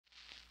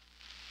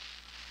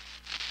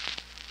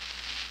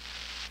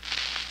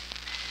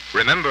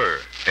Remember,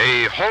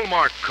 a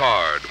Hallmark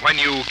card when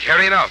you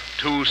care enough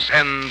to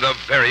send the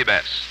very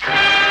best.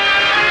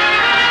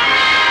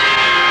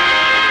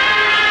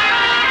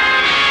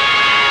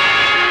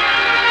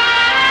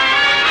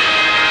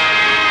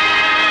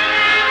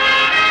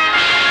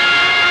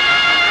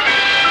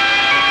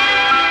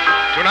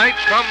 Tonight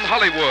from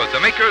Hollywood,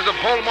 the makers of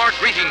Hallmark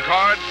greeting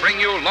cards bring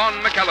you Lon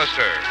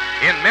McAllister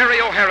in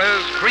Mary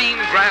O'Hara's Green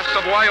Grass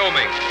of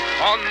Wyoming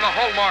on the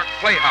Hallmark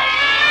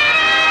Playhouse.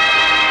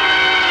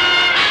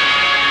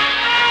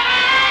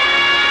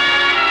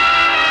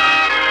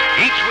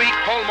 Each week,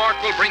 Hallmark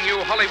will bring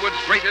you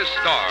Hollywood's greatest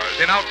stars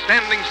in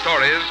outstanding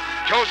stories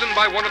chosen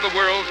by one of the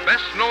world's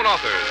best-known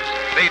authors,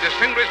 the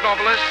distinguished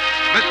novelist,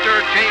 Mr.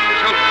 James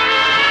Hilton.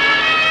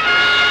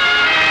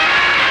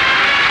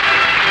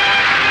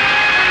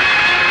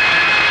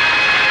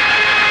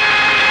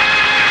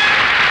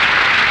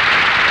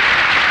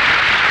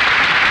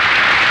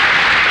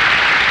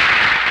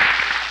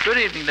 Good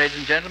evening, ladies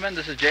and gentlemen.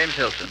 This is James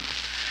Hilton.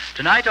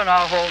 Tonight on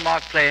our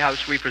Hallmark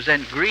Playhouse, we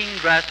present Green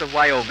Grass of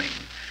Wyoming,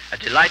 a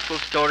delightful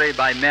story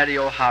by Mary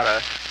O'Hara,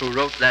 who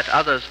wrote that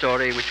other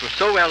story which was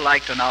so well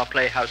liked on our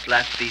Playhouse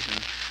last season,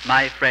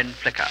 My Friend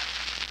Flicker.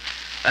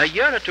 A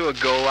year or two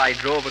ago, I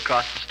drove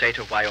across the state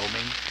of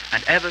Wyoming,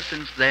 and ever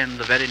since then,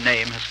 the very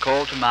name has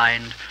called to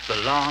mind the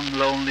long,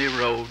 lonely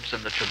roads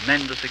and the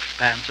tremendous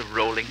expanse of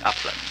rolling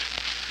upland.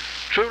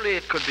 Truly,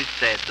 it could be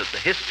said that the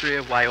history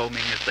of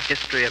Wyoming is the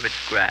history of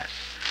its grass,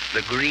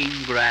 the green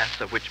grass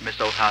of which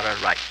Miss O'Hara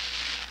writes.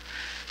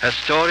 Her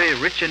story,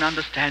 rich in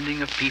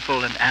understanding of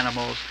people and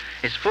animals,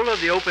 is full of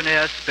the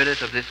open-air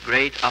spirit of this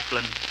great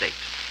upland state.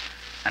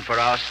 And for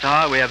our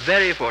star, we are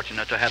very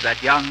fortunate to have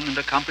that young and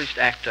accomplished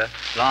actor,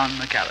 Lon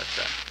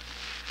McAllister.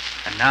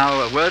 And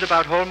now, a word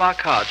about Hallmark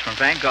cards from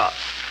Frank Goss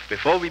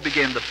before we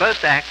begin the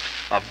first act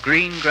of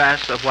Green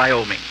Grass of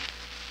Wyoming.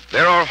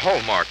 There are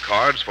Hallmark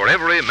cards for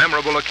every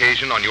memorable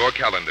occasion on your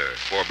calendar,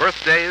 for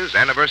birthdays,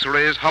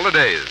 anniversaries,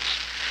 holidays.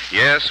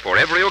 Yes, for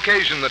every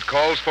occasion that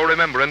calls for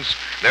remembrance,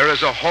 there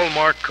is a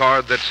Hallmark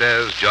card that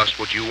says just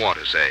what you want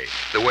to say,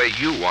 the way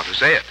you want to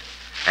say it.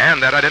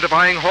 And that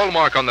identifying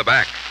Hallmark on the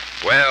back,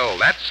 well,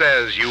 that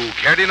says you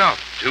cared enough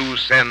to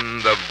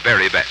send the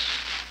very best.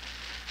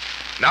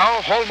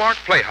 Now, Hallmark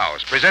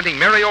Playhouse, presenting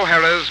Mary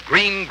O'Hara's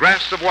Green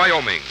Grass of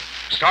Wyoming,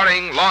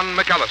 starring Lon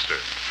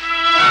McAllister.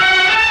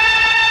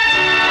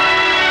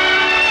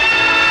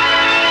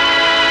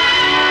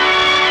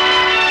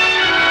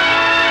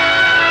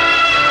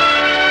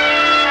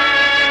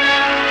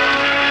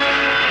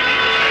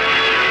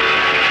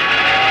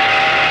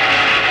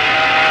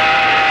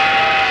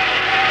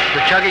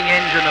 The chugging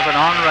engine of an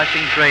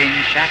onrushing train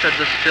shattered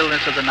the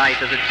stillness of the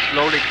night as it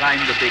slowly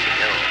climbed the big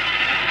hill.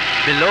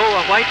 Below,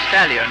 a white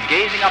stallion,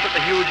 gazing up at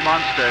the huge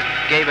monster,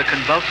 gave a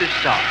convulsive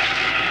start.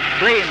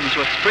 Flames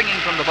were springing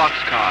from the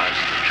boxcars.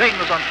 The train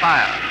was on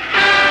fire.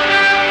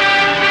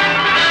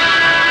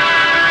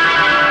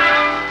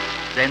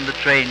 Then the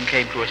train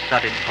came to a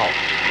sudden halt.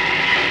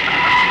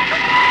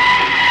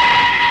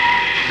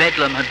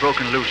 Bedlam had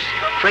broken loose.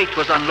 Freight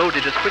was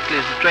unloaded as quickly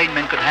as the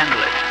trainmen could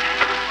handle it.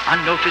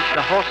 Unnoticed,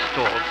 a horse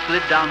stall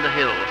slid down the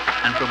hill,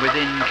 and from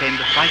within came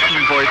the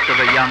frightened voice of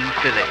a young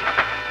filly.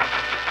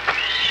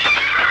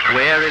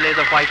 Warily,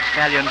 the white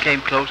stallion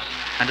came close,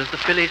 and as the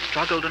filly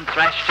struggled and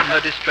thrashed in her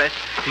distress,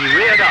 he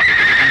reared up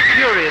and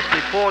furiously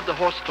poured the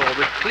horse stall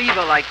with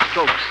cleaver-like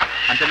strokes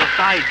until his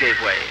side gave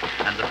way,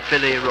 and the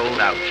filly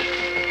rolled out.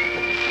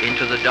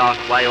 Into the dark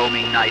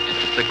Wyoming night,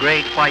 the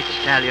great white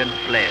stallion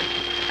fled,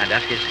 and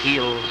at his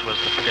heels was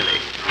the filly.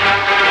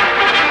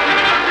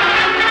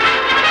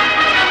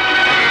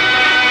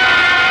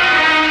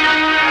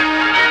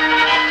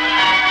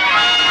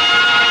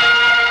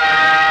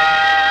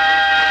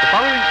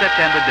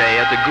 September day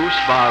at the Goose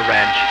Bar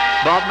Ranch,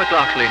 Bob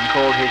McLaughlin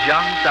called his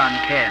young son,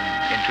 Ken,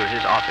 into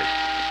his office.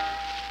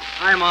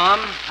 Hi, Mom.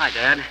 Hi,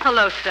 Dad.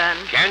 Hello, son.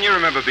 Ken, you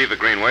remember Beaver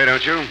Greenway,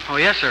 don't you? Oh,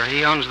 yes, sir.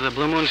 He owns the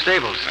Blue Moon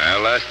Stables.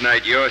 Well, last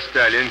night your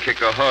stallion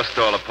kicked a horse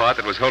stall apart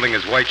that was holding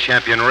his white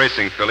champion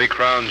racing filly,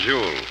 Crown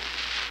Jewel.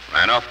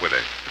 Ran off with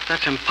her. But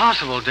that's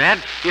impossible,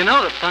 Dad. You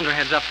know that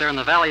Thunderhead's up there in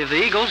the Valley of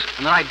the Eagles,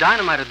 and that I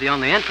dynamited the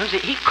only entrance.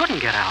 He couldn't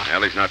get out.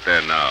 Well, he's not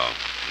there now.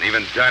 And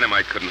even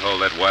Dynamite couldn't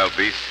hold that wild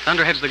beast.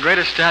 Thunderhead's the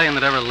greatest stallion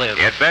that ever lived.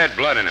 He had bad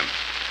blood in him.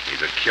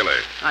 He's a killer.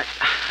 I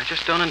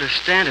just don't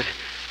understand it.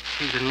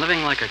 He's been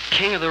living like a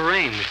king of the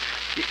range.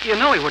 You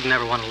know he would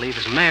never want to leave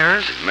his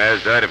mares. His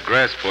mares died of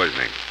grass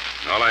poisoning.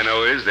 All I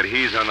know is that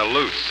he's on the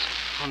loose.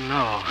 Oh,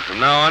 no. From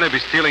now on, he'll be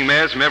stealing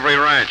mares from every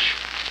ranch.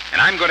 And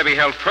I'm going to be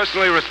held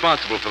personally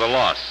responsible for the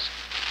loss.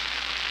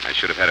 I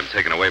should have had him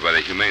taken away by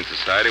the Humane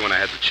Society when I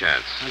had the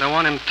chance. I don't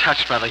want him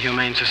touched by the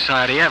Humane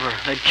Society ever.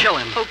 They'd kill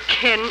him. Oh,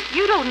 Ken,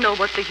 you don't know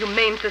what the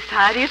Humane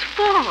Society is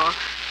for.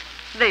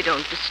 They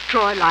don't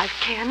destroy life,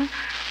 Ken.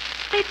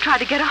 They try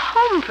to get a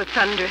home for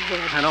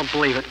Thunderhead. I don't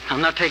believe it.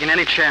 I'm not taking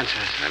any chances.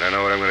 I don't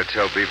know what I'm going to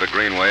tell Beaver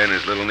Greenway and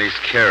his little niece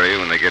Carrie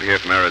when they get here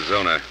from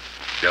Arizona.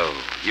 Joe,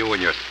 you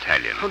and your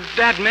stallion. Oh,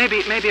 Dad, maybe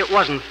it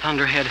wasn't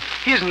Thunderhead.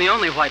 He isn't the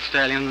only white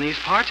stallion in these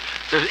parts.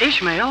 There's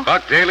Ishmael.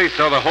 Buck Daly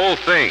saw the whole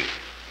thing.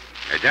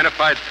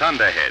 Identified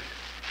Thunderhead.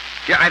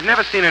 Yeah, I've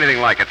never seen anything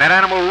like it. That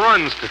animal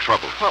runs to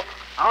trouble. Well,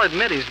 I'll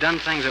admit he's done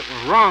things that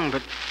were wrong,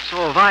 but so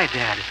have I,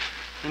 Dad.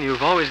 And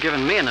you've always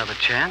given me another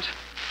chance.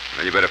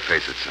 Well, you better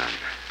face it, son.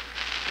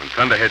 When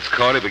Thunderhead's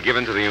caught, he'll be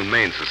given to the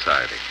Humane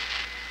Society.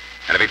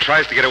 And if he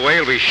tries to get away,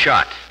 he'll be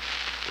shot.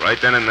 Right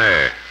then and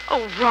there.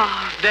 Oh,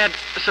 Rob. Dad,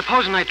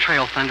 supposing I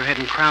trail Thunderhead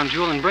and Crown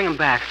Jewel and bring him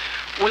back,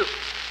 will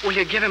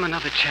you give him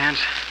another chance?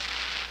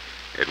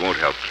 It won't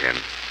help, Ken.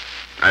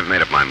 I've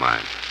made up my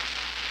mind.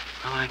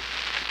 Well, I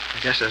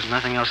guess there's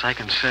nothing else I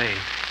can say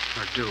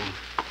or do.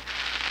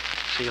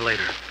 See you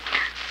later.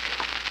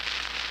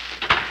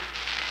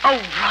 Oh,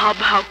 Rob,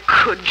 how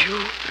could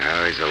you?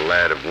 Oh, he's a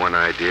lad of one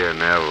idea,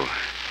 Nell.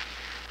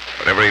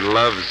 Whatever he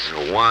loves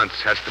or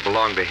wants has to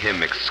belong to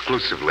him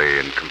exclusively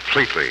and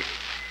completely.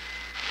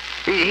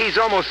 He's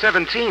almost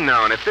 17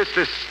 now, and if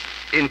this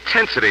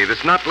intensity,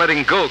 this not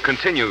letting go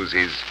continues,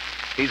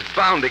 he's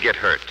bound to get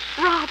hurt.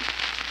 Rob,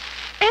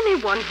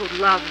 anyone who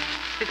loves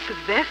is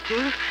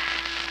possessive.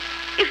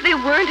 If they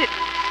weren't,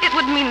 it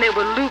would mean they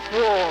were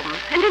lukewarm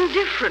and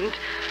indifferent.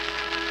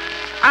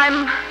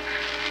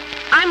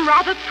 I'm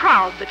rather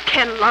proud that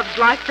Ken loves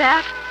like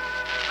that,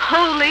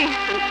 wholly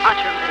and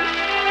utterly.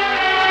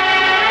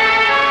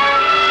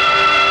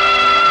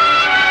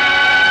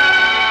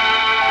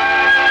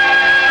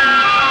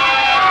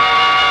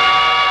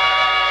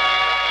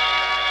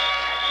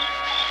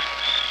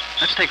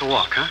 Let's take a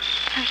walk, huh?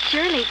 Oh,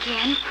 surely,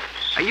 Ken.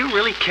 Are you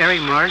really Carrie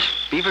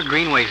Marsh, Beaver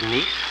Greenway's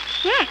niece?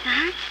 Yes,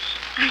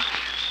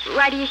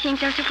 why do you seem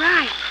so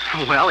surprised?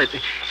 Well,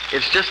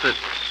 it's just that...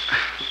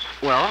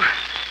 Well...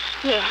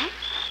 Yes?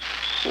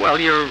 Well,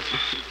 you're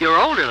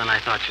older than I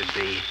thought you'd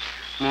be.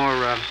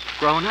 More,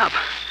 grown up.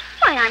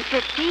 Why, I'm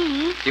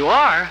 15. You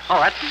are? Oh,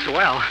 that's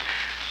swell.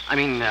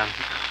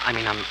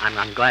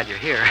 I'm glad you're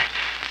here.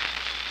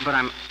 But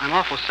I'm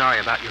awful sorry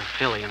about your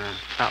filly and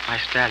about my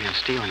stallion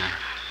stealing her.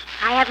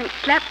 I haven't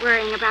slept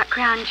worrying about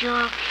Crown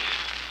Jewel.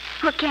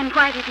 Well, Ken,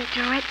 why did he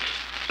do it?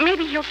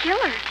 Maybe he'll kill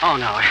her. Oh,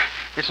 no.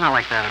 It's not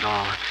like that at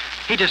all.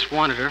 He just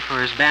wanted her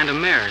for his band of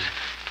mares.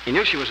 He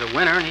knew she was a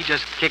winner, and he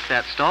just kicked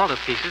that stall to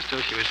pieces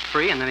till she was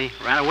free, and then he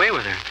ran away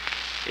with her.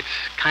 It's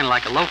kind of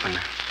like eloping.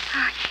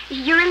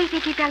 You really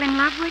think he fell in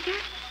love with her?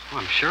 Oh,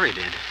 I'm sure he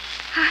did.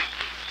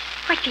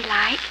 What's he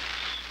like?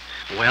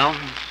 Well,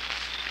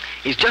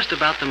 he's just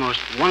about the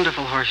most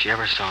wonderful horse you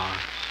ever saw.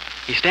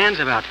 He stands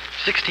about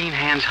 16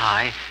 hands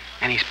high,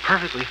 and he's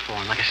perfectly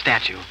formed, like a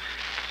statue.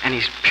 And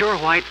he's pure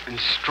white and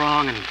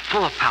strong and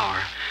full of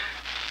power.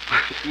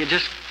 You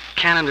just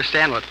can't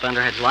understand what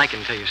Thunderhead's like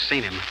until you've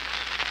seen him.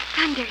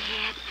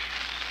 Thunderhead.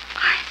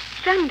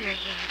 Thunderhead.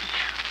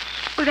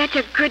 Oh, that's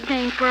a good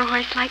name for a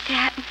horse like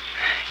that.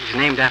 He's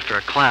named after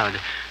a cloud.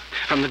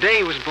 From the day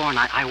he was born,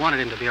 I wanted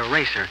him to be a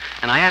racer,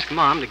 and I asked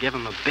Mom to give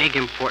him a big,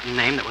 important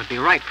name that would be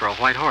right for a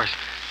white horse.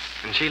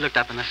 And she looked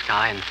up in the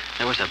sky, and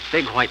there was a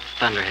big white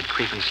thunderhead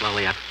creeping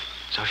slowly up.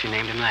 So she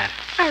named him that.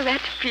 Oh,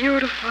 that's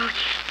beautiful.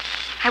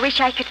 I wish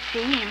I could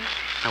see him.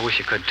 I wish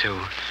you could, too.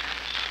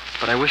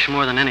 But I wish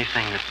more than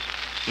anything that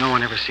no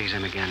one ever sees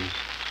him again.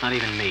 Not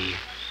even me.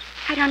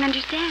 I don't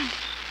understand.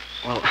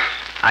 Well,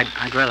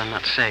 I'd rather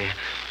not say.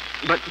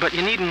 But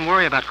you needn't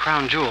worry about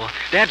Crown Jewel.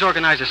 Dad's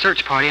organized a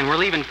search party, and we're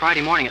leaving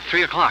Friday morning at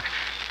 3 o'clock.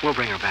 We'll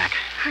bring her back.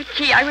 Oh,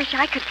 gee, I wish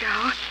I could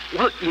go.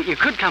 Well, you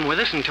could come with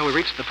us until we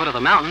reach the foot of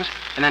the mountains,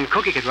 and then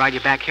Cookie could ride you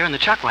back here in the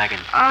chuck wagon.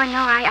 Oh,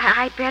 no,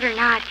 I'd better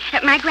not.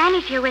 My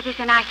granny's here with us,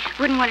 and I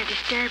wouldn't want to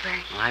disturb her.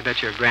 Well, I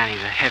bet your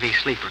granny's a heavy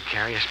sleeper,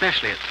 Carrie,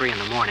 especially at 3 in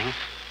the morning.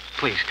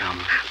 Please come.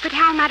 But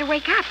how am I to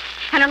wake up?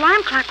 An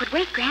alarm clock would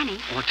wake Granny.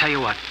 Well, I'll tell you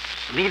what.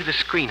 Leave the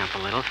screen up a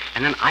little,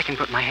 and then I can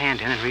put my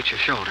hand in and reach your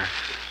shoulder.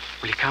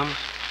 Will you come?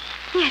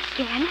 Yes,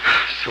 Ken.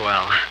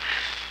 Swell.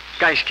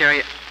 Gosh,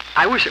 Carrie,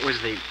 I wish it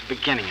was the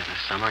beginning of the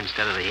summer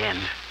instead of the end.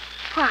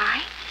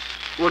 Why?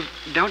 Well,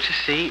 don't you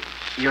see?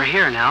 You're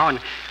here now, and,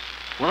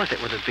 well, if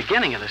it were the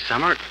beginning of the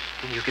summer,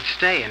 you could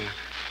stay, and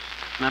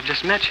I've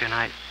just met you, and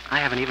I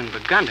haven't even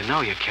begun to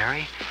know you,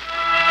 Carrie.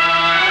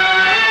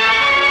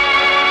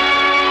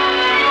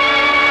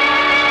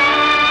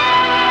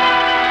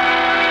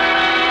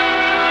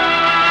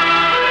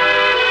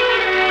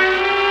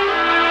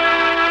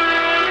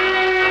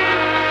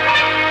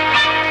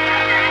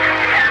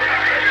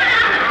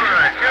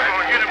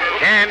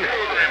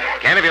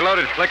 Have you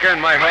loaded Flicker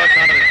and my horse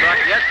onto the truck?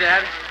 Yes,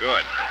 Dad.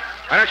 Good.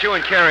 Why don't you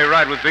and Carrie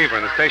ride with Beaver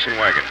in the station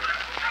wagon?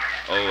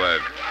 Oh,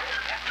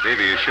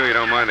 Beaver, you sure you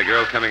don't mind the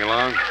girl coming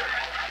along?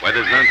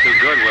 Weather's none too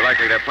good. We're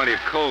likely to have plenty of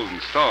cold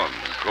and storms.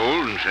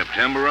 Cold in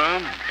September,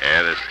 Rob?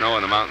 Yeah, there's snow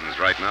in the mountains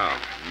right now.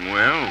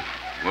 Well,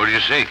 what do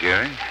you say,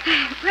 Carrie?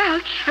 Well,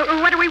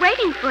 what are we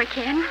waiting for,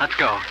 Ken? Let's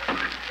go.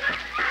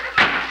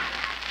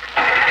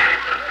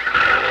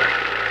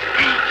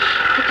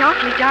 It's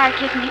awfully dark,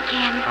 isn't it,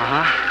 Ken?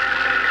 Uh-huh.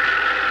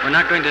 We're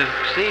not going to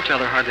see each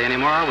other hardly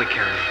anymore, are we,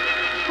 Carrie?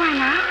 Why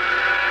not?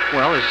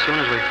 Well, as soon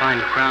as we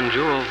find Crown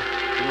Jewel,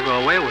 you'll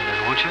go away with her,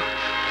 won't you?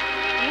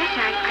 Yes,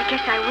 I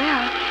guess I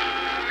will.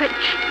 But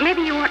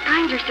maybe you won't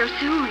find her so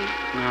soon.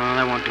 No,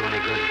 that won't do any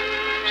good.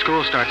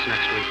 School starts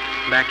next week,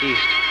 back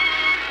east.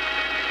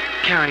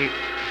 Carrie,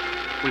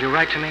 Will you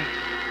write to me?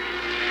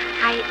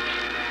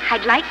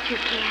 I'd like to,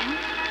 Ken.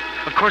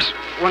 Of course,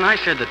 when I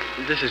said that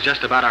this is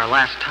just about our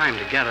last time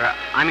together,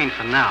 I mean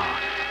for now.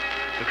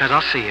 Because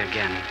I'll see you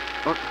again.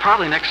 Well,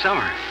 probably next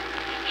summer.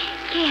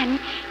 Ken,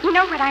 you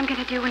know what I'm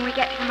going to do when we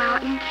get to the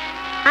mountain?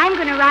 I'm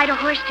going to ride a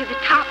horse to the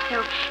top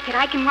so that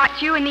I can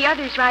watch you and the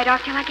others ride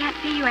off till I can't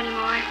see you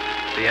anymore.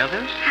 The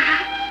others?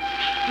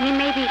 And then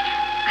maybe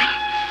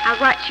I'll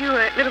watch you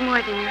a little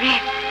more than the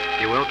rest.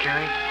 You will,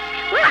 Carrie?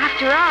 Well,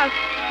 after all,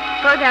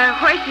 both our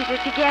horses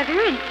are together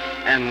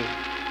And,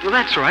 well,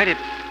 that's right.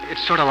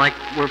 It's sort of like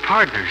we're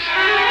partners.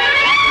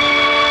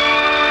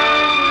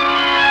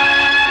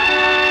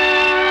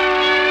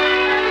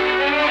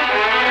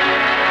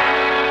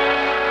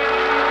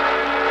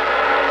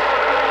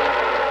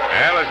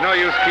 Well, there's no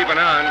use keeping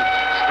on.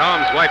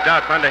 Storm's wiped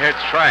out Thunderhead's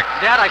tracks.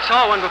 Dad, I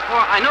saw one before.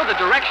 I know the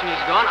direction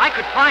he's gone. I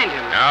could find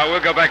him. Now,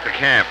 we'll go back to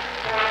camp.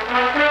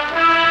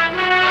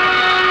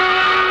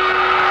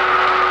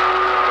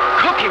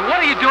 Cookie, what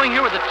are you doing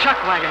here with the chuck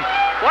wagon?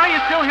 Why are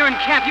you still here in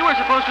camp? You were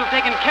supposed to have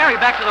taken Carrie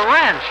back to the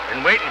ranch.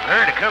 Been waiting for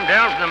her to come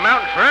down from the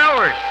mountain for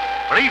hours.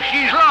 Believe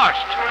she's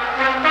lost.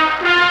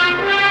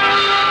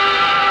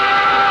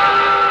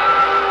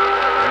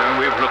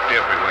 We've looked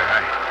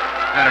everywhere.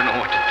 I don't know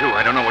what to do.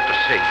 I don't know what to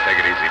say. Take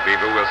it easy,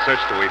 Beaver. We'll search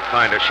till we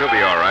find her. She'll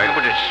be all right.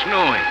 But it's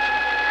snowing.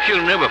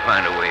 She'll never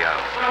find a way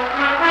out.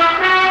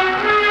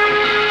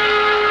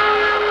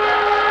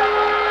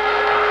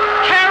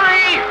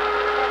 Carrie!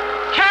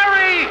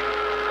 Carrie!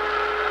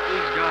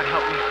 Please, God,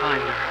 help me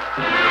find her.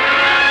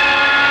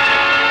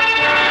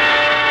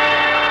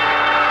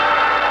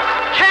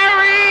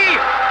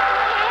 Carrie!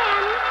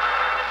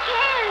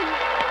 Ken!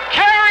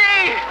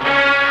 Carrie!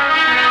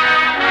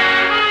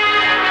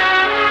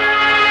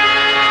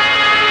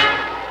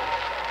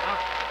 Oh,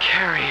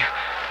 Carrie.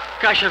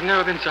 Gosh, I've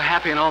never been so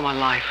happy in all my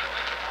life.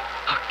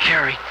 Oh,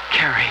 Carrie.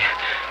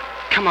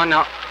 Come on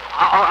now.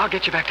 I'll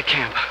get you back to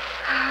camp. Oh,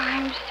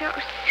 I'm so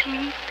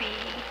sleepy.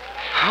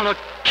 Oh, no,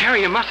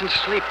 Carrie, you mustn't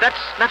sleep. That's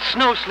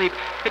snow sleep.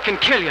 It can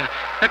kill you.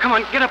 Now, come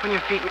on, get up on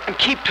your feet and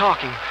keep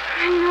talking.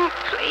 No,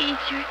 please.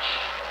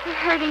 You're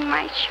hurting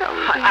my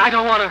shoulder. I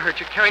don't want to hurt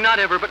you, Carrie, not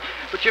ever, but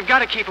you've got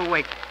to keep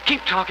awake.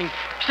 Keep talking.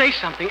 Say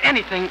something,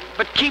 anything,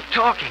 but keep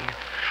talking.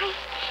 I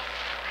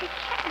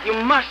can't. You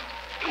must.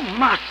 Oh,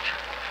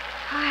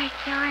 I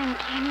saw him,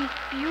 Ken.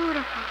 He's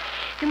beautiful.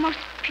 The most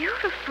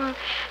beautiful.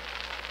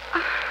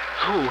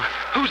 Oh.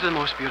 Who's the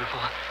most beautiful?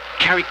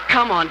 Carrie,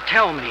 come on,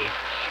 tell me.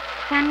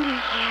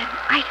 Thunderhead.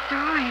 I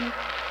saw him.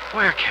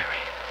 Where,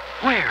 Carrie?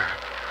 Where?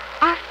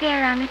 Off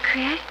there on the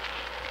crest.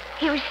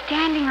 He was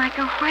standing like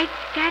a white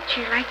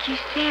statue, like you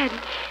said.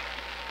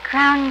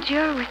 Crown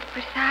Jewel was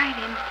beside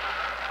him.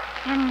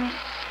 Then the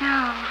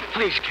snow.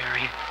 Please,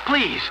 Carrie,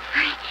 please.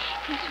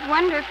 He's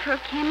wonderful,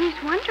 Ken.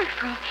 He's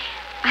wonderful.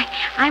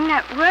 I'm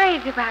not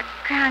worried about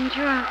Crown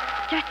Jewel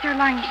just so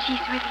long as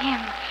she's with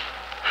him.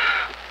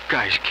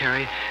 Gosh,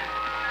 Carrie,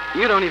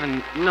 you don't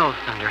even know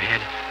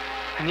Thunderhead,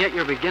 and yet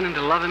you're beginning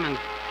to love him and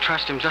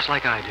trust him just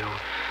like I do.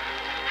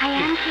 I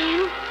am,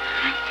 Ken.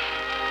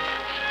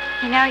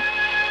 You know, it's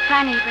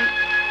funny, but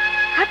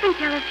up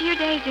until a few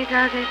days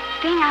ago, the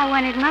thing I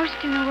wanted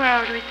most in the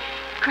world was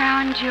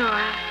Crown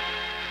Jewel.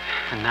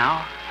 And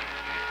now?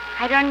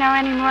 I don't know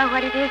anymore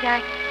what it is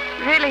I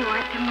really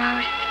want the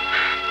most.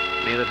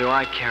 Neither do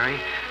I, Carrie.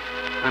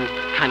 I'm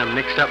kind of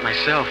mixed up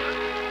myself.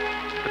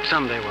 But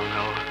someday we'll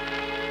know.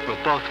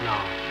 We'll both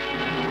know.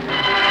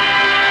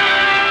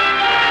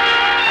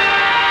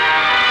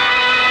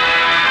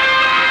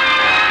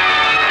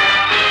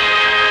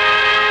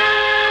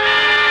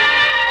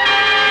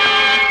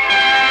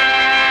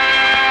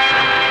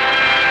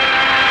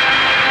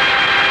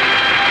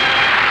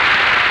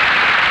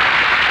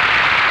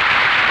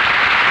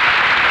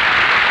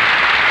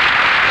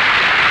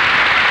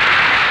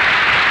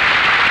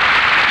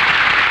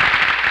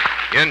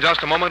 In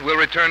just a moment, we'll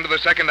return to the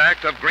second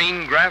act of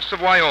Green Grass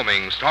of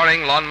Wyoming,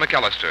 starring Lon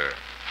McAllister.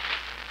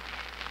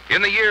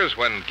 In the years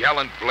when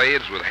gallant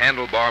blades with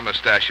handlebar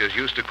mustaches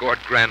used to court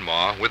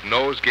Grandma with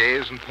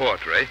nosegays and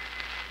poetry,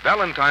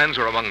 valentines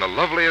are among the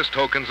loveliest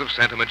tokens of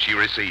sentiment she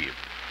received.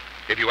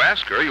 If you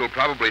ask her, you'll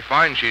probably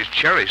find she's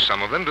cherished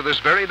some of them to this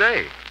very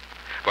day.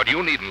 But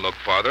you needn't look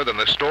farther than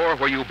the store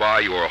where you buy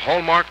your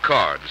Hallmark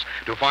cards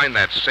to find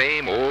that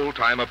same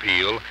old-time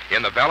appeal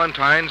in the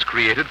valentines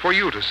created for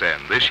you to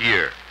send this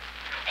year.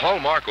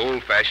 Hallmark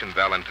old-fashioned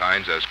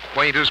valentines as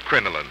quaint as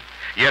crinoline,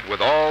 yet with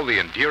all the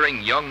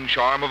endearing young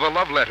charm of a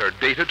love letter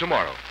dated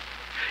tomorrow.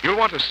 You'll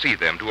want to see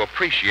them to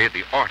appreciate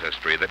the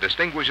artistry that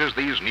distinguishes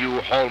these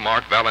new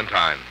Hallmark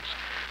valentines.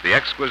 The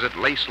exquisite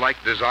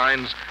lace-like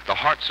designs, the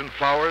hearts and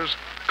flowers,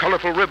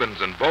 colorful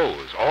ribbons and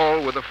bows,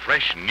 all with a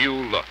fresh new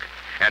look,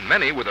 and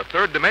many with a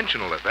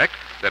third-dimensional effect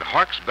that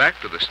harks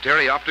back to the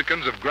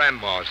stereopticons of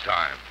Grandma's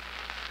time.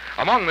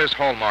 Among this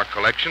Hallmark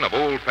collection of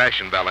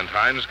old-fashioned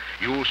valentines,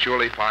 you'll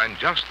surely find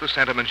just the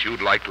sentiments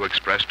you'd like to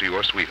express to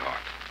your sweetheart.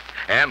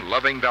 And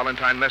loving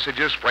valentine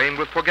messages framed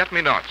with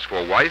forget-me-nots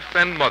for wife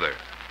and mother.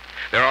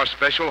 There are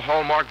special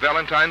Hallmark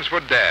valentines for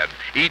Dad,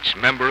 each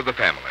member of the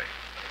family.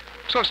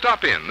 So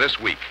stop in this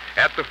week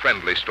at the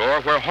friendly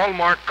store where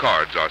Hallmark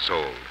cards are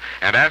sold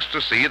and ask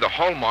to see the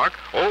Hallmark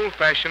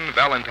old-fashioned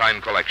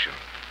Valentine collection.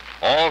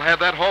 All have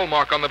that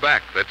hallmark on the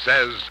back that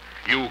says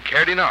you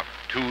cared enough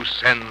to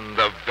send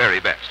the very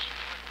best.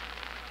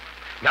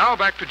 Now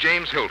back to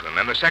James Hilton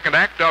and the second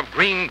act of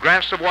Green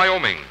Grass of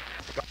Wyoming,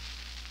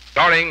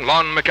 starring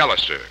Lon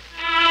McAllister.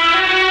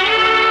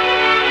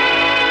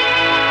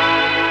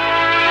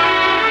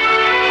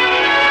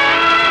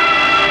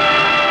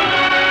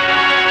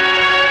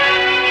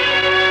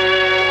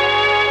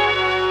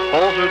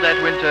 All through that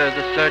winter,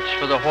 the search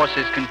for the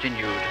horses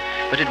continued.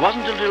 But it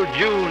wasn't until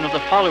June of the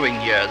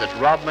following year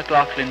that Rob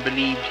McLaughlin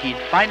believed he'd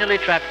finally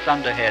trapped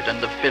Thunderhead and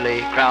the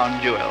filly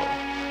Crown Jewel.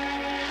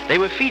 They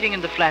were feeding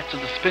in the flats of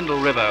the Spindle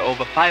River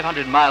over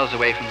 500 miles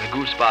away from the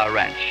Goose Bar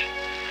Ranch.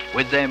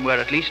 With them were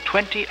at least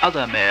 20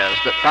 other mares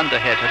that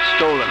Thunderhead had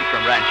stolen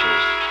from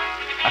ranchers.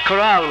 A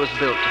corral was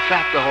built to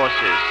trap the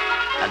horses,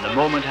 and the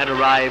moment had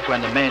arrived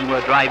when the men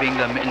were driving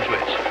them into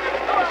it.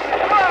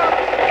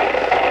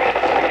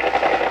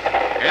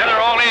 Yeah, they're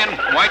all in.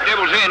 White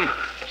Devil's in.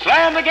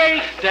 Slam the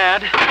gate!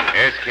 Dad.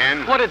 Yes,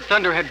 Ken? What did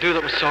Thunderhead do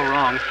that was so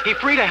wrong? He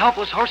freed a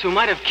helpless horse who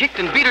might have kicked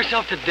and beat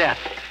herself to death.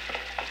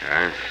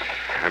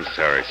 I'm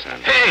sorry,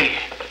 son. Hey,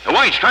 the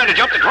White's trying to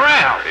jump the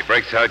corral. If he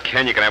breaks out,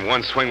 Ken, you can have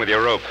one swing with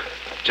your rope.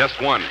 Just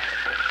one.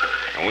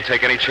 I won't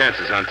take any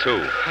chances on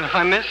two. And if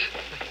I miss?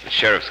 The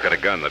sheriff's got a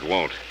gun that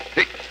won't.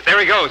 Hey, there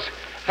he goes.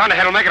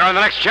 Thunderhead will make it on the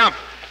next jump.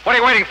 What are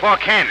you waiting for,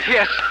 Ken?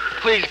 Yes,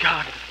 please,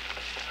 God.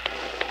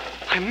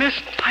 I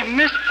missed.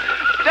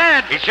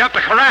 Dad! He's jumped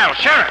the corral.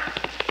 Sheriff!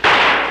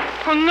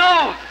 Oh,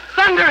 no!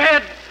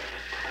 Thunderhead!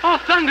 Oh,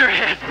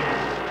 Thunderhead!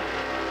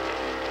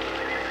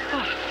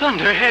 Oh,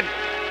 Thunderhead!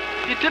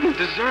 You didn't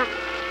deserve...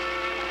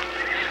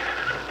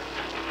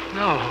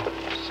 No.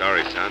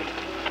 Sorry, son.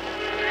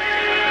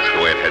 That's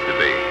the way it had to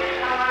be.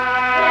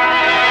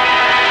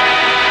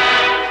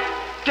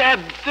 Dad,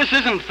 this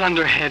isn't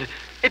Thunderhead.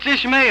 It's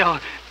Ishmael.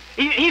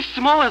 He's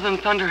smaller than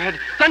Thunderhead.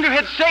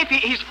 Thunderhead's safe.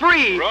 He's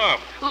free. Rob.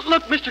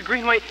 Look, Mr.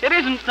 Greenway, it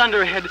isn't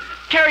Thunderhead.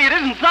 Carrie, it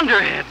isn't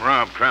Thunderhead.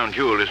 Rob, Crown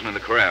Jewel isn't in the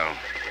corral.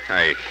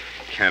 I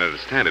can't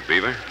understand it,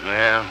 Beaver.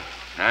 Well,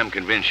 I'm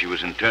convinced she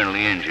was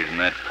internally injured in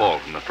that fall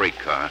from the freight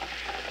car.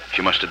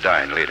 She must have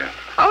died later.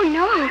 Oh,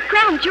 no.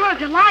 Crown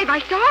Jewel's alive. I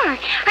saw her.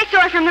 I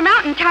saw her from the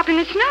mountaintop in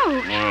the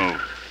snow. Well,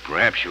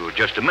 perhaps you were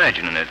just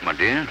imagining it, my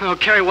dear. No,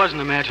 Carrie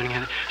wasn't imagining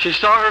it. She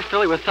saw her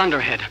filly with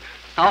Thunderhead.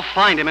 I'll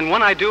find him, and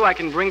when I do, I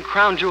can bring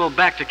Crown Jewel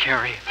back to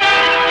Carrie.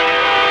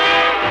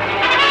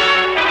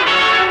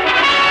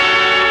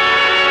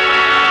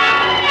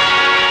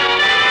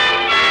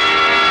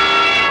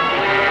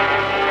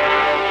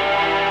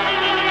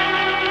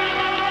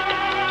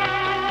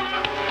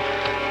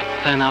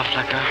 There now,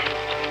 Flecker.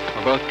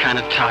 We're both kind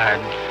of tired,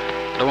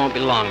 but it won't be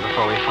long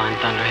before we find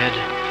Thunderhead.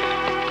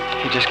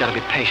 You just got to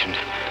be patient.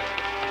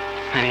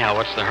 Anyhow,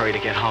 what's the hurry to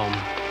get home?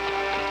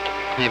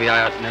 Maybe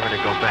I ought never to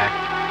go back.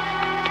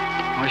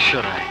 Why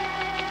should I?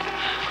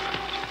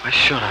 Why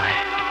should I?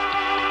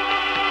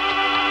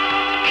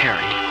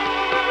 Carrie.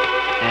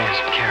 Yes,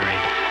 Carrie.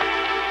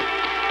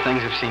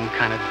 Things have seemed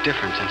kind of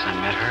different since I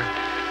met her.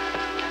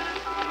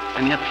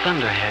 And yet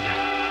Thunderhead.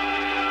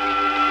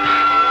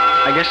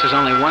 I guess there's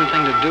only one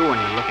thing to do when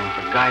you're looking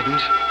for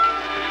guidance.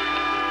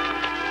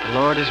 The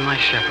Lord is my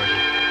shepherd.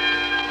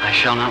 I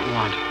shall not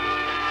want.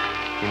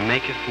 He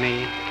maketh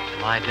me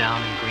to lie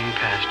down in green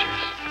pastures.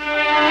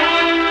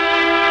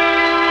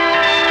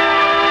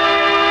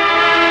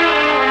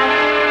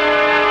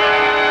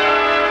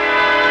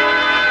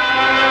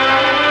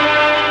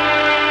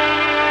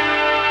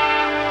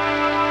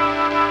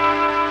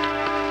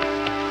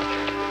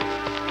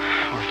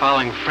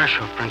 Following fresh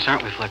hoof prints,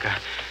 aren't we, Flicker?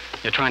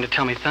 You're trying to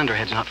tell me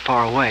Thunderhead's not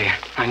far away.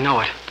 I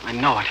know it.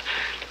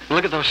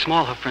 Look at those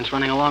small hoof prints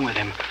running along with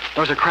him.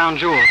 Those are Crown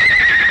Jewel.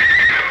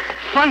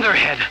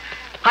 Thunderhead!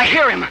 I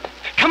hear him!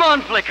 Come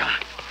on, Flicker!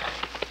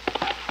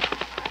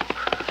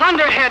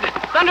 Thunderhead!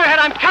 Thunderhead,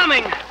 I'm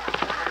coming!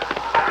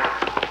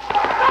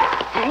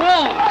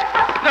 Wolves!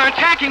 They're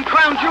attacking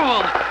Crown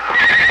Jewel!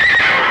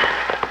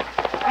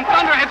 And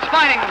Thunderhead's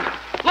fighting them.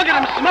 Look at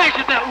him smash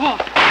at that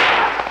wolf!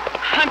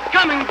 I'm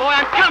coming, boy,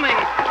 I'm coming!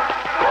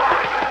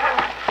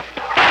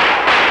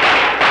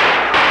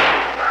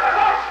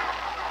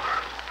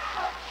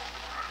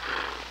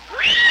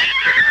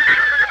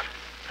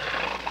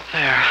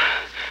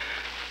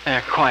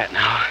 There, quiet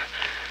now.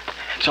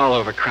 It's all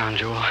over, Crown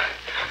Jewel.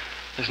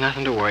 There's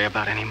nothing to worry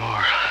about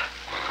anymore.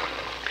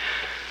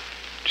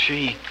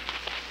 Gee,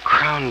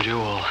 Crown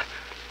Jewel,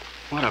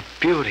 what a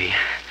beauty.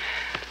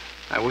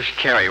 I wish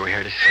Carrie were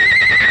here to see.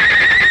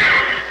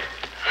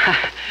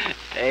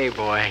 Hey,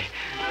 boy.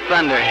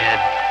 Thunderhead.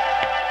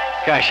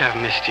 Gosh,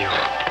 I've missed you.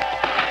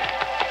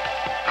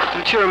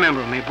 Don't you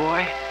remember me,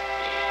 boy?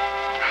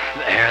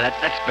 There,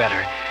 that's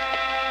better.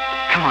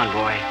 Come on,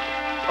 boy.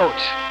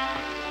 Oats.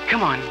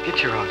 Come on,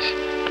 get your oats.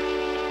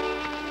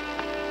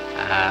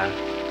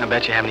 I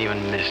bet you haven't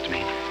even missed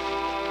me.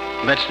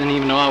 I bet you didn't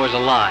even know I was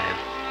alive.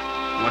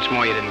 What's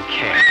more, you didn't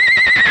care.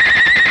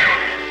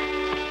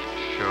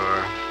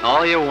 Sure.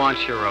 All you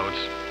want's your oats.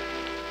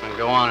 and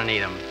go on and eat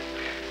them.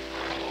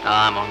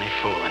 I'm only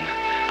fooling.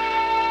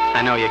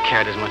 I know you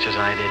cared as much as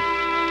I did.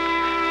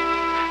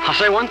 I'll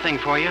say one thing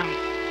for you.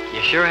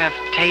 You sure have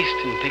taste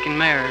in picking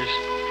mares.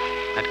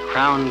 That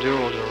crown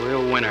jewel's a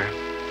real winner.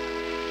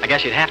 I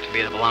guess you'd have to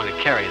be to belong to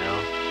Carrie,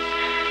 though.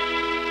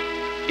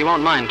 You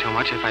won't mind too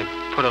much if I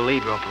put a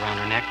lead rope around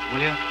her neck,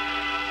 will you?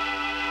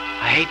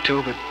 I hate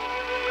to, but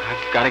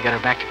I've got to get her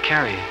back to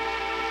Carrie.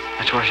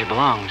 That's where she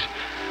belongs.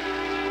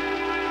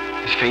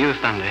 As for you,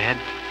 Thunderhead,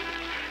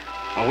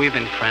 well, we've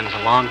been friends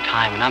a long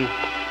time, and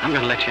I'm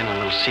going to let you in on a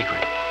little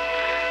secret.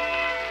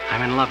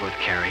 I'm in love with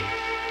Carrie,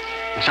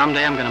 and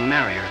someday I'm going to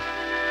marry her,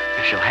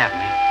 if she'll have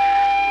me.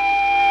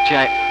 Gee,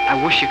 I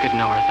wish you could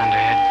know her,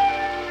 Thunderhead.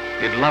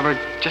 You'd love her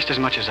just as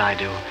much as I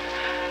do.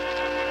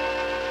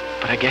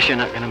 But I guess you're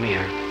not going to meet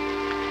her,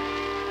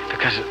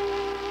 because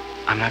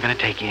I'm not going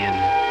to take you in.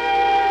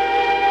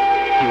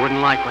 You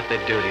wouldn't like what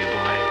they'd do to you,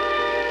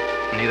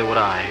 boy. Neither would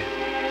I.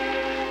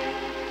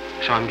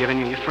 So I'm giving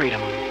you your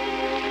freedom.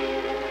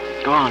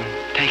 Go on,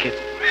 take it.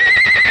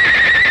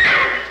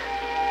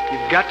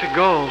 You've got to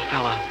go, old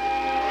fella.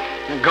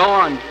 Now go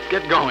on,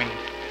 get going.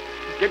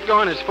 Get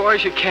going as far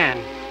as you can.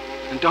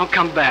 And don't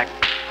come back.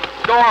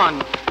 Go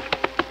on.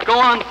 Go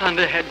on,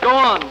 Thunderhead, go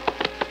on.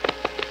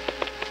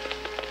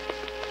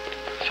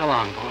 So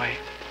long, boy.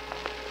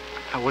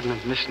 I wouldn't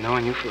have missed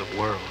knowing you for the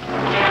world.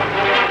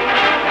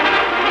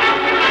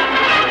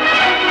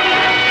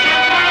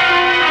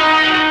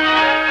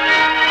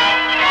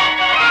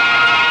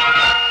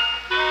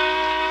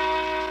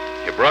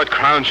 You brought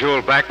Crown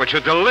Jewel back, but you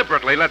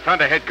deliberately let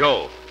Thunderhead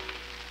go.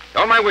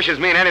 Don't my wishes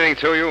mean anything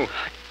to you?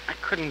 I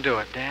couldn't do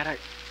it, Dad. I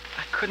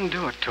couldn't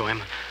do it to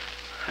him.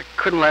 I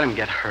couldn't let him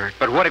get hurt.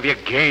 But what have you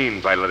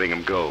gained by letting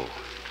him go?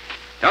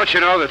 Don't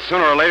you know that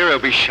sooner or later he'll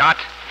be shot?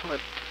 Well,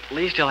 at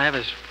least he'll have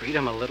his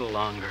freedom a little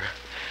longer.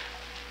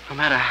 No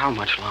matter how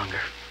much longer.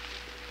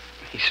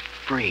 He's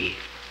free.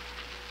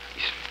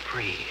 He's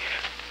free.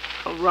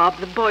 Oh, Rob,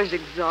 the boy's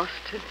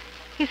exhausted.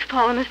 He's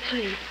fallen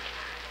asleep.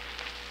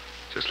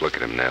 Just look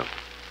at him now.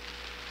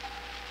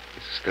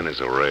 He's as thin as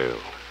a rail.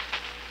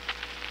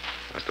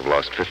 Must have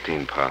lost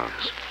 15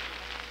 pounds.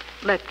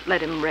 Let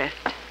him rest.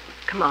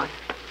 Come on.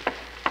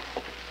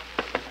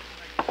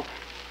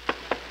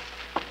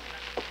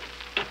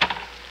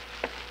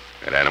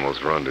 That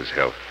animal's ruined his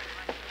health.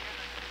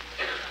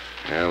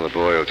 Well, the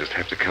boy will just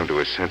have to come to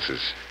his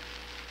senses.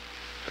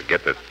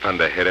 Forget that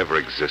Thunderhead ever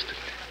existed.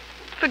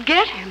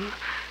 Forget him?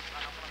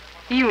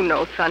 You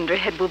know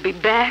Thunderhead will be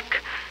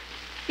back.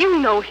 You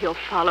know he'll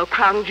follow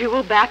Crown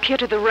Jewel back here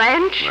to the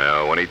ranch.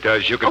 Well, when he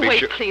does, you can be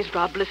sure... Wait, please,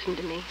 Rob, listen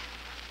to me.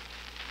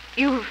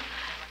 You've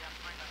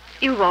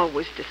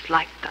always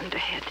disliked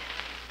Thunderhead.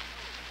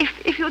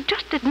 If you'll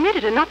just admit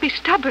it and not be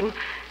stubborn,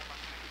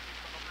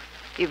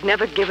 you've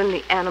never given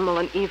the animal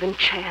an even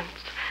chance.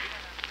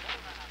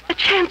 A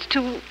chance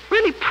to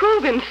really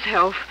prove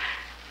himself.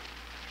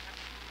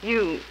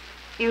 You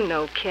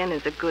know Ken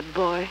is a good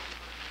boy.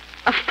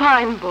 A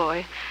fine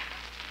boy.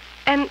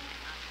 And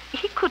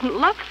he couldn't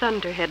love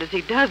Thunderhead as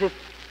he does if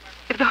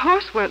the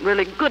horse weren't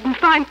really good and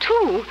fine,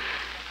 too.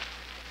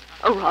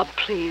 Oh, Rob,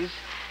 please.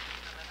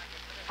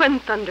 When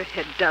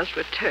Thunderhead does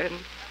return,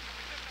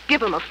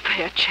 give him a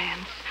fair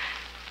chance.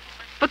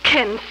 For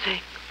Ken's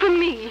sake, for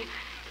me,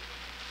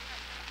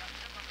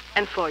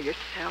 and for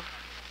yourself.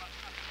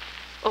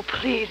 Oh,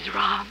 please,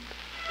 Rob.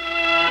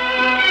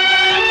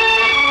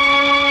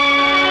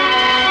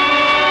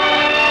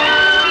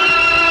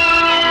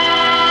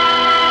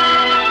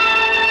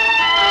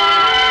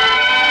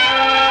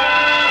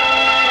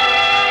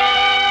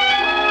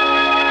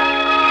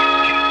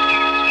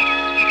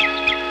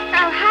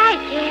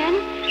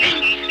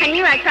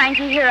 Find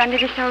you here under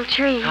this old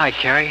tree. Hi,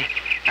 Carrie.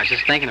 I was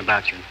just thinking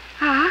about you.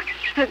 Oh,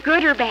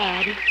 good or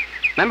bad?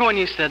 Remember when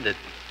you said that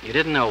you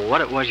didn't know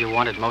what it was you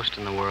wanted most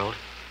in the world?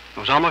 It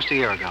was almost a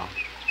year ago.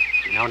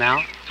 You know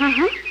now?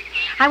 Mm-hmm.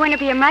 I want to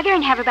be a mother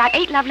and have about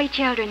 8 lovely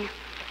children.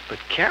 But,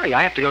 Carrie,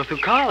 I have to go through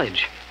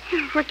college.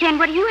 Well, Ken,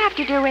 what do you have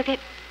to do with it?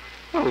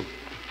 Well,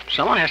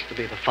 someone has to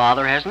be the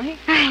father, hasn't he?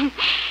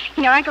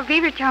 You know, Uncle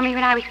Beaver told me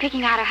when I was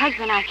picking out a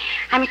husband, I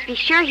must be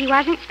sure he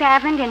wasn't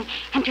spavined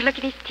and to look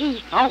at his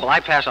teeth. Oh, well, I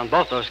pass on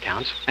both those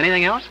counts.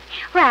 Anything else?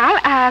 Well,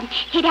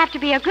 he'd have to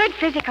be a good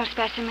physical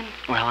specimen.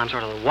 Well, I'm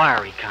sort of the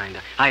wiry kind.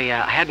 I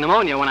had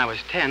pneumonia when I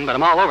was 10, but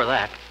I'm all over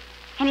that.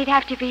 And he'd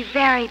have to be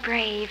very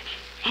brave.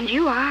 And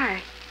you are.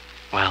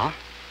 Well,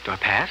 do I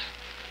pass?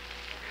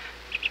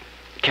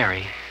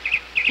 Carrie.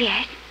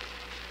 Yes?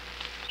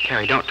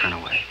 Carrie, don't turn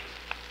away.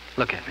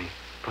 Look at me,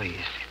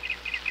 please.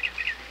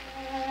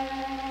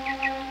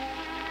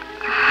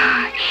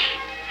 Oh,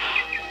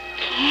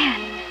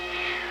 Ken.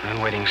 I've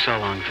been waiting so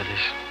long for this.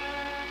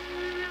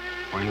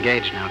 We're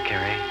engaged now,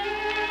 Carrie.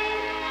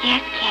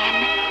 Yes,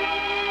 Ken.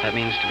 That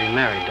means to be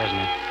married, doesn't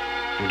it?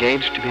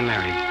 Engaged to be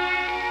married.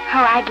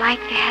 Oh, I'd like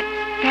that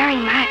very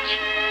much.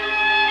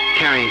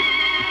 Carrie,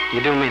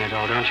 you do mean it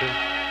all, don't you?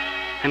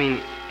 I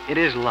mean, it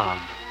is love,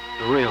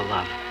 the real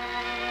love.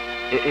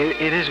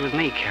 It is with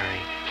me,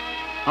 Carrie.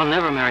 I'll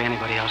never marry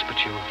anybody else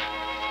but you.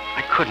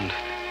 I couldn't.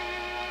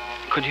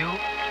 Could you?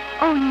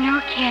 Oh,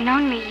 no, Ken,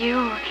 only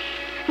you.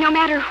 No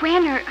matter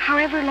when or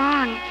however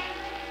long,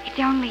 it's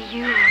only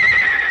you.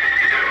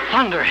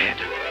 Thunderhead.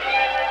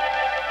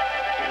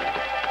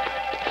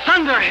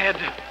 Thunderhead!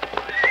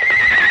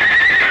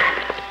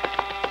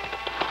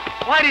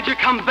 Why did you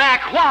come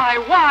back? Why?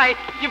 Why?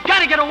 You've got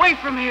to get away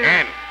from here.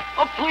 Ken.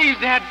 Oh, please,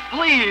 Dad,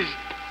 please.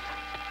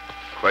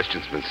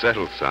 Question's been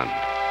settled, son.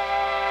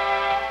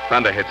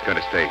 Thunderhead's going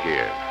to stay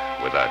here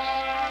with us.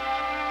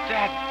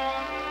 Dad,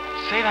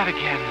 say that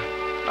again.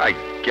 I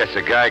guess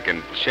a guy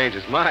can change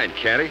his mind,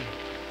 can't he?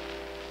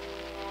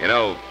 You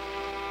know,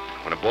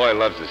 when a boy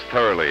loves as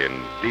thoroughly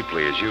and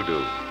deeply as you do,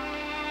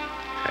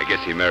 I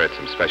guess he merits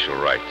some special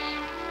rights.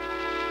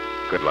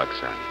 Good luck,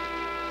 son.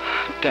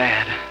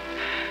 Dad.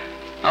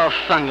 Oh,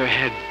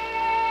 Thunderhead.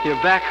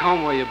 You're back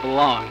home where you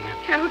belong.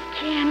 Oh,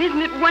 Ken,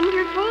 isn't it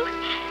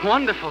wonderful?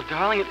 Wonderful,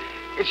 darling.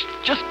 It's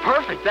just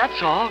perfect,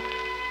 that's all.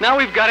 Now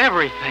we've got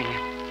everything.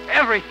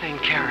 Everything,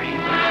 Carrie.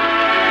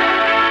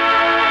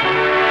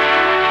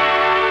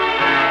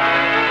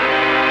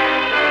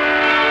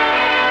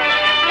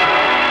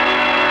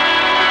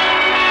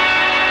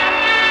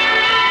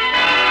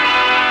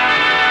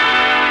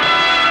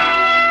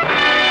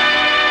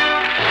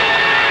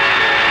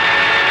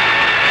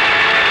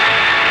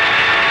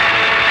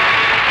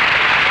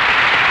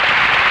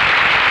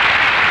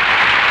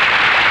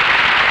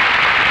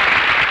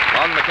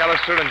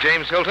 McAllister and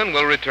James Hilton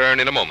will return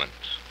in a moment.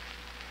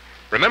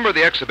 Remember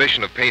the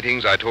exhibition of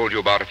paintings I told you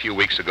about a few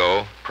weeks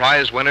ago,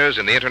 prize winners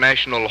in the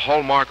International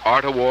Hallmark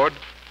Art Award?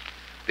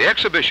 The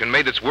exhibition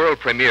made its world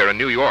premiere in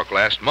New York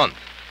last month,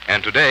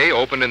 and today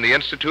opened in the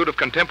Institute of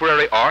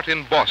Contemporary Art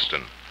in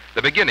Boston,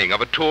 the beginning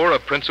of a tour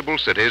of principal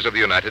cities of the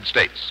United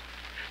States.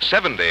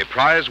 70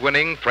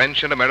 prize-winning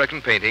French and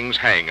American paintings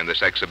hang in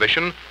this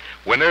exhibition,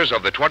 winners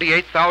of the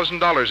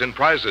 $28,000 in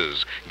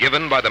prizes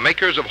given by the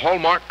makers of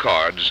Hallmark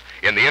cards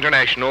in the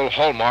International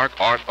Hallmark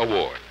Art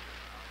Award.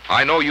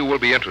 I know you will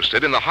be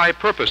interested in the high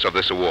purpose of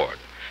this award,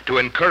 to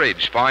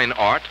encourage fine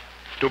art,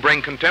 to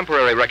bring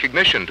contemporary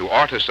recognition to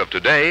artists of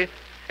today,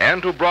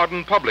 and to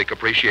broaden public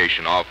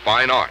appreciation of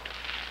fine art.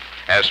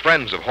 As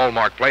friends of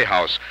Hallmark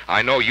Playhouse,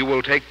 I know you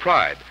will take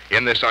pride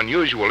in this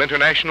unusual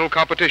international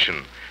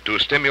competition to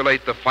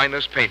stimulate the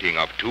finest painting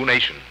of two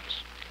nations.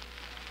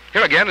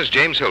 Here again is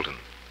James Hilton.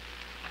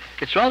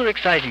 It's rather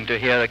exciting to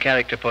hear a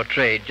character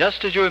portrayed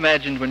just as you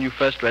imagined when you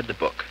first read the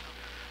book.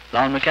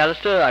 Lon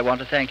McAllister, I want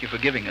to thank you for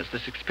giving us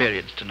this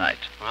experience tonight.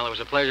 Well, it was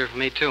a pleasure for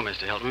me, too,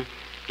 Mr. Hilton.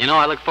 You know,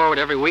 I look forward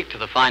every week to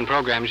the fine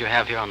programs you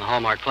have here on the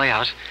Hallmark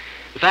Playhouse.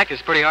 In fact,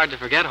 it's pretty hard to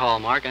forget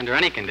Hallmark under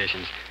any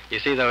conditions. You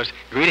see, those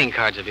greeting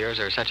cards of yours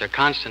are such a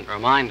constant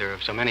reminder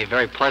of so many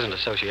very pleasant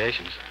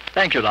associations.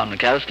 Thank you, Lon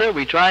McAllister.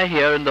 We try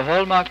here in the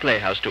Hallmark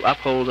Playhouse to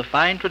uphold the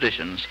fine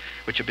traditions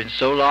which have been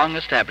so long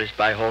established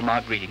by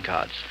Hallmark greeting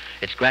cards.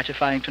 It's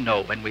gratifying to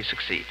know when we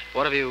succeed.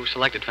 What have you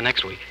selected for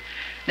next week?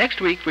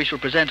 Next week, we shall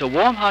present a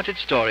warm-hearted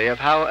story of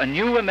how a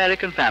new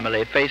American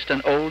family faced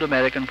an old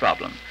American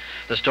problem.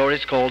 The story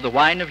is called The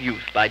Wine of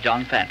Youth by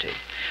John Fante.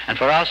 And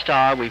for our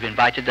star, we've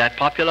invited that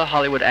popular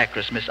Hollywood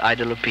actress, Miss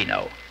Ida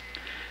Lupino.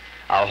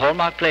 Our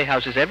Hallmark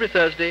Playhouse is every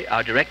Thursday.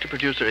 Our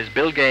director-producer is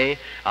Bill Gay.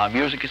 Our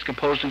music is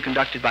composed and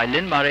conducted by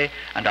Lynn Murray.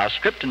 And our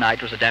script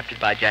tonight was adapted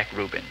by Jack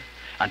Rubin.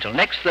 Until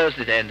next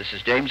Thursday, then, this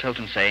is James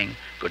Hilton saying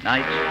good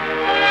night.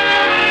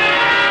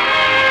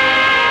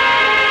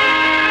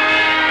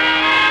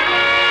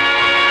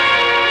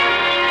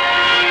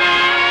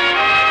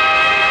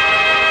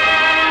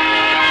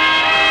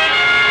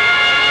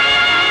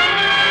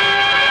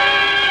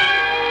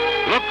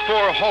 Look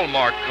for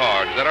Hallmark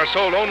cards that are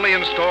sold only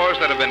in stores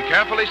that have been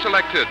carefully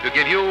selected to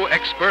give you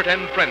expert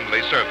and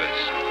friendly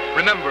service.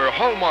 Remember,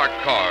 Hallmark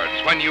cards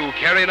when you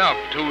care enough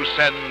to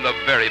send the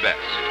very best.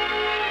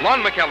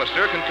 Lon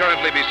McAllister can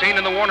currently be seen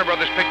in the Warner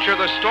Brothers picture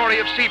The Story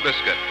of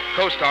Seabiscuit,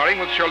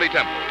 co-starring with Shirley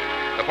Temple.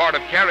 The part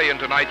of Carrie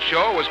in tonight's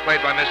show was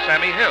played by Miss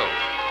Sammy Hill.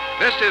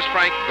 This is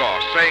Frank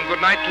Goss saying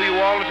goodnight to you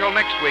all until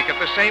next week at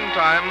the same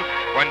time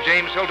when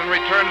James Hilton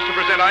returns to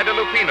present Ida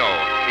Lupino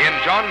in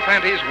John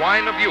Fante's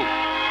Wine of Youth.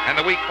 And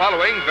the week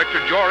following,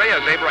 Victor Jory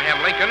as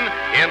Abraham Lincoln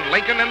in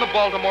Lincoln and the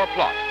Baltimore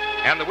Plot.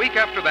 And the week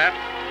after that,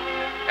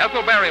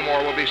 Ethel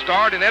Barrymore will be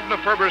starred in Edna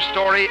Ferber's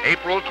story,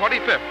 April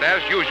 25th,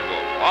 as usual,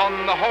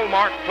 on the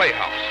Hallmark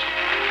Playhouse.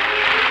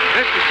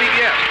 This is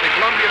CBS, the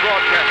Columbia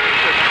Broadcasting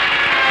System.